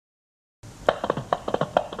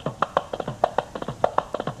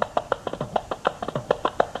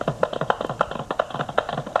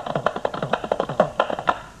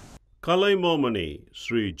Kalaimamani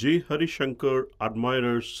Sri G.Harishankar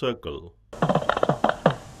Admirers Circle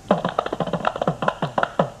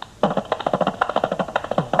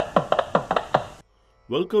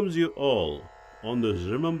welcomes you all on this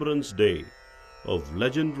Remembrance Day of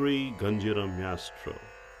legendary Kanjira maestro.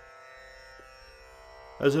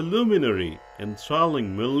 As a luminary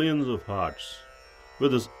enthralling millions of hearts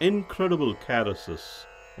with his incredible caresses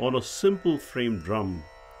on a simple frame drum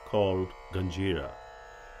called Kanjira,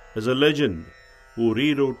 as a legend who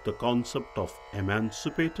rewrote the concept of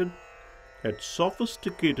emancipated yet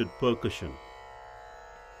sophisticated percussion,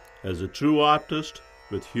 as a true artist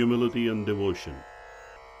with humility and devotion,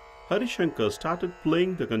 Harishankar started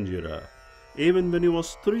playing the Kanjira even when he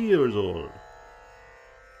was 3 years old.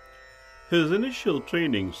 His initial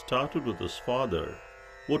training started with his father,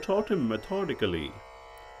 who taught him methodically.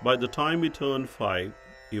 By the time he turned 5,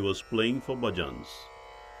 he was playing for bhajans.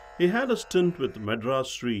 He had a stint with Madras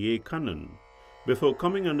Sri A. Kannan before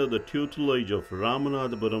coming under the tutelage of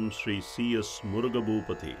Ramanathapuram Sri C.S.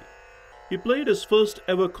 Murugabhupati. He played his first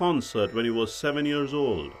ever concert when he was 7 years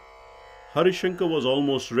old. Harishankar was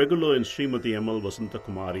almost regular in Srimati M.L.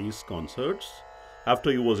 Vasantakumari's concerts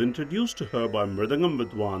after he was introduced to her by Mridangam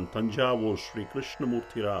Vidwan Tanjavur Sri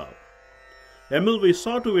Krishnamurti Rao. MLV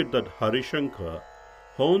saw to it that Harishankar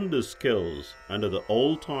honed his skills under the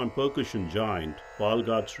all-time percussion giant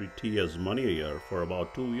Palghat Sri T.S. Iyer for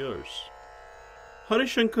about 2 years.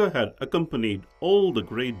 Harishankar had accompanied all the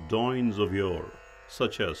great doyens of yore,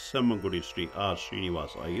 such as Semmangudi Sri R.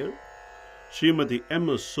 Srinivas Iyer, Srimati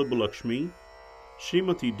M.S. Subbulakshmi,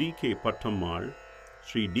 Srimati D.K. Pattammal,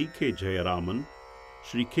 Sri D.K. Jayaraman,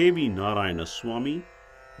 Sri K.V. Narayana Swami,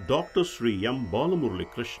 Dr. Sri M.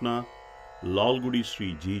 Balamurali Krishna, Lalgudi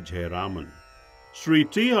Sri G. Jayaraman, Sri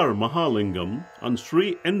T.R. Mahalingam and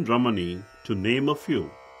Sri N. Ramani, to name a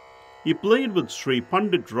few. He played with Sri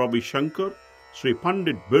Pandit Ravi Shankar, Sri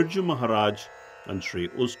Pandit Birju Maharaj and Sri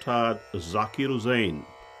Ustad Zakir Hussain.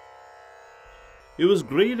 He was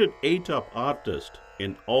graded A-top artist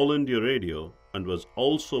in All India Radio and was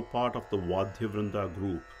also part of the Vadhya Vrinda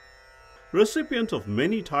group. Recipient of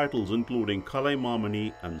many titles including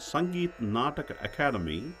Kalaimamani and Sangeet Nataka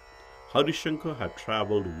Academy, Harishankar had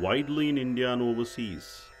travelled widely in India and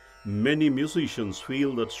overseas. Many musicians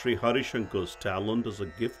feel that Sri Harishankar's talent is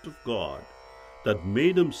a gift of God that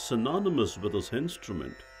made him synonymous with his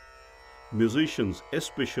instrument. Musicians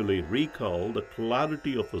especially recall the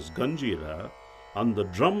clarity of his Kanjira and the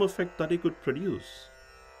drum effect that he could produce.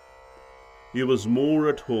 He was more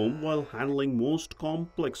at home while handling most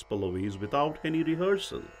complex pallavis without any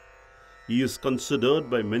rehearsal. He is considered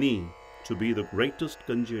by many to be the greatest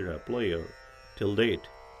Kanjira player till date.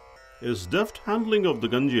 His deft handling of the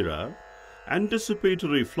Kanjira,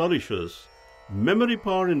 anticipatory flourishes, memory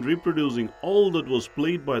power in reproducing all that was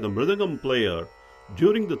played by the Mridangam player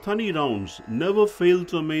during the Thani rounds never failed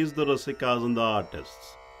to amaze the Rasikas and the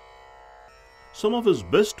artists. Some of his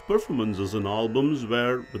best performances in albums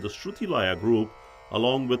were with the Shruti Laya group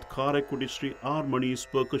along with Karaikudi Sri R. Mani's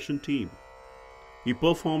percussion team. He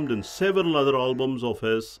performed in several other albums of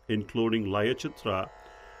his, including Laya Chitra,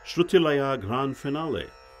 Shruti Laya Grand Finale.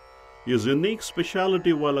 His unique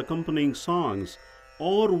speciality while accompanying songs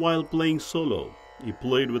or while playing solo, he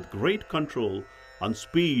played with great control and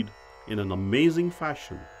speed in an amazing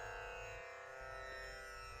fashion.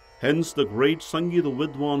 Hence the great Sangeeta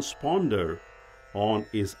Vidwans ponder on,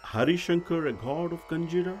 is Harishankar a god of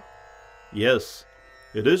Kanjira? Yes,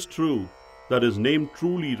 it is true that his name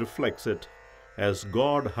truly reflects it, as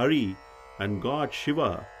God Hari and God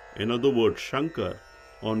Shiva, in other words Shankar,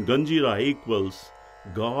 on Kanjira equals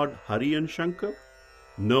God Hari and Shankar?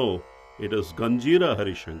 No, it is Kanjira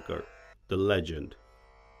Harishankar, the legend.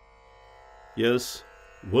 Yes,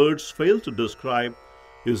 words fail to describe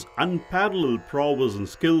his unparalleled prowess and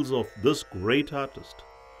skills of this great artist.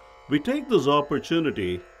 We take this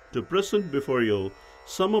opportunity to present before you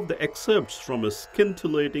some of the excerpts from his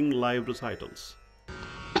scintillating live recitals.